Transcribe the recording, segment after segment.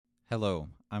Hello,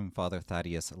 I'm Father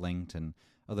Thaddeus Langton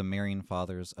of the Marian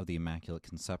Fathers of the Immaculate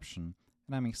Conception,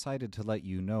 and I'm excited to let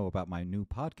you know about my new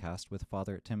podcast with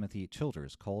Father Timothy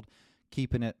Childers called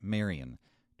Keepin' It Marian.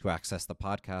 To access the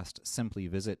podcast, simply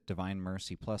visit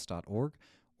divinemercyplus.org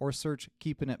or search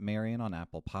Keepin' It Marian on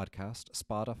Apple Podcast,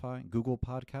 Spotify, Google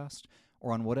Podcast,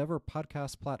 or on whatever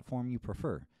podcast platform you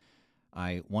prefer.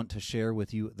 I want to share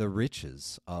with you the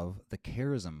riches of the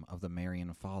charism of the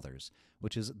Marian Fathers,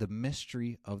 which is the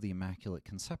mystery of the Immaculate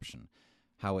Conception,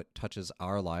 how it touches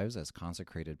our lives as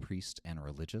consecrated priests and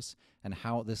religious, and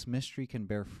how this mystery can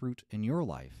bear fruit in your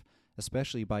life,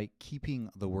 especially by keeping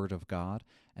the Word of God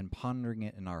and pondering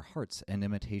it in our hearts in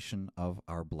imitation of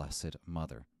our Blessed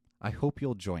Mother. I hope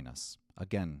you'll join us.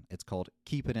 Again, it's called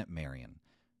Keepin' It Marian.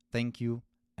 Thank you,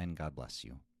 and God bless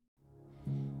you.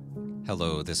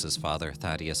 Hello, this is Father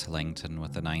Thaddeus Langton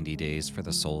with the 90 Days for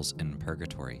the Souls in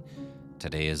Purgatory.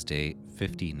 Today is day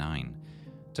 59.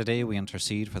 Today we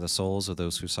intercede for the souls of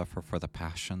those who suffer for the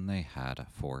passion they had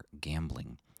for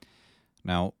gambling.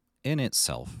 Now, in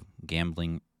itself,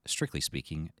 gambling, strictly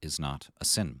speaking, is not a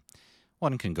sin.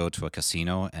 One can go to a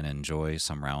casino and enjoy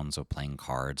some rounds of playing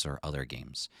cards or other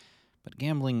games. But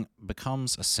gambling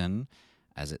becomes a sin,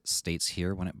 as it states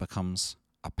here, when it becomes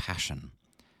a passion.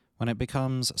 When it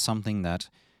becomes something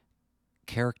that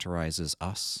characterizes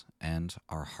us and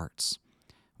our hearts,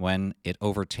 when it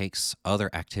overtakes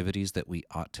other activities that we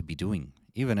ought to be doing,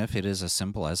 even if it is as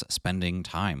simple as spending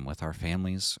time with our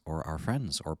families or our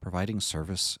friends or providing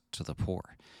service to the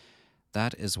poor.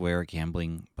 That is where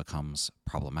gambling becomes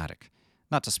problematic,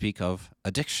 not to speak of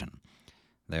addiction.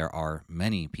 There are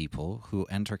many people who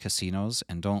enter casinos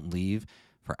and don't leave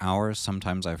for hours.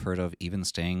 Sometimes I've heard of even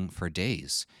staying for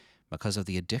days, because of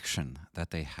the addiction that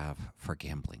they have for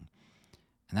gambling.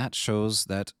 And that shows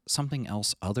that something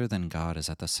else other than God is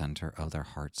at the center of their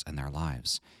hearts and their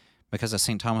lives. Because as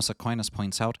St. Thomas Aquinas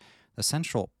points out, the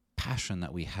central passion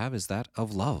that we have is that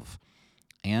of love.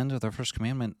 And the first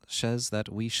commandment says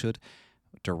that we should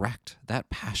direct that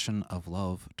passion of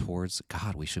love towards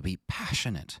God. We should be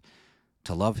passionate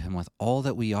to love Him with all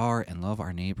that we are and love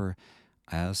our neighbor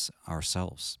as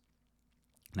ourselves.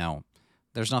 Now,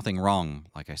 there's nothing wrong,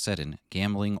 like I said, in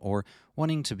gambling or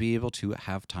wanting to be able to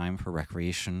have time for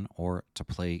recreation or to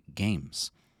play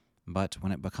games. But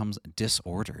when it becomes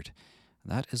disordered,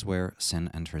 that is where sin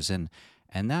enters in.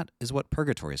 And that is what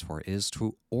purgatory is for, is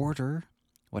to order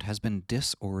what has been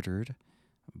disordered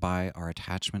by our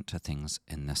attachment to things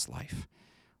in this life.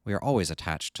 We are always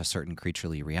attached to certain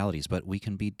creaturely realities, but we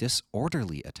can be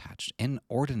disorderly attached,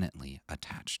 inordinately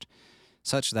attached,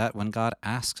 such that when God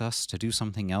asks us to do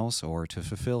something else or to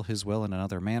fulfill His will in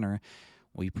another manner,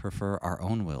 we prefer our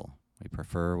own will. We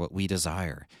prefer what we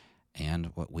desire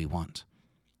and what we want.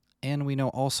 And we know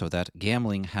also that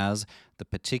gambling has the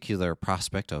particular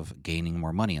prospect of gaining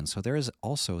more money, and so there is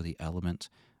also the element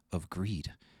of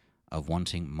greed, of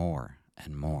wanting more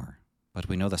and more. But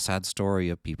we know the sad story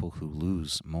of people who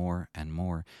lose more and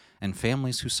more, and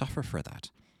families who suffer for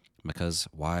that, because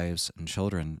wives and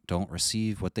children don't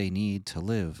receive what they need to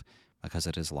live because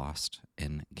it is lost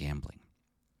in gambling.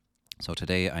 So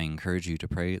today I encourage you to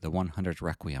pray the 100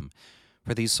 Requiem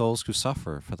for these souls who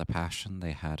suffer for the passion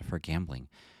they had for gambling,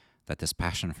 that this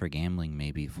passion for gambling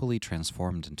may be fully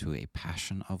transformed into a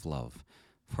passion of love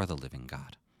for the living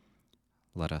God.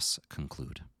 Let us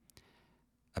conclude.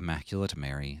 Immaculate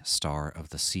Mary, Star of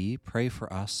the Sea, pray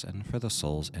for us and for the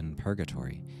souls in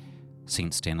purgatory.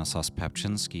 Saint Stanislaus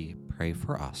Papczynski, pray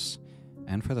for us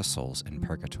and for the souls in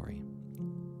purgatory.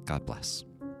 God bless.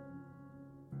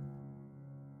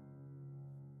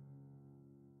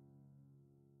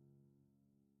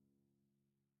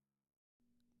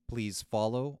 Please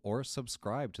follow or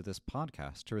subscribe to this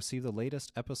podcast to receive the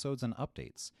latest episodes and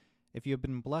updates. If you have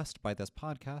been blessed by this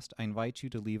podcast, I invite you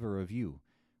to leave a review.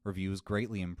 Reviews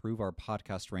greatly improve our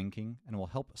podcast ranking and will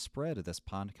help spread this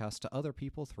podcast to other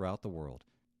people throughout the world.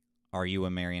 Are you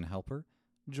a Marian helper?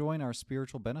 Join our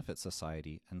Spiritual Benefit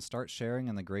Society and start sharing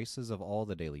in the graces of all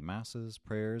the daily masses,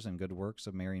 prayers, and good works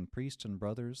of Marian priests and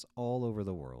brothers all over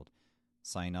the world.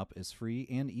 Sign up is free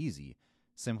and easy.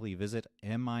 Simply visit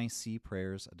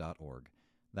micprayers.org.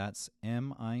 That's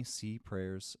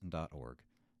micprayers.org.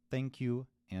 Thank you,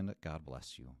 and God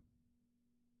bless you.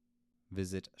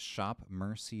 Visit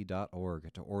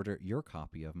shopmercy.org to order your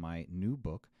copy of my new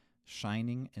book,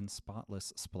 Shining in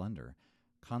Spotless Splendor,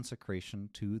 Consecration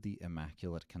to the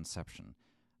Immaculate Conception.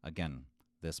 Again,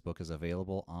 this book is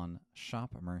available on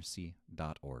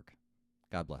shopmercy.org.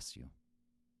 God bless you.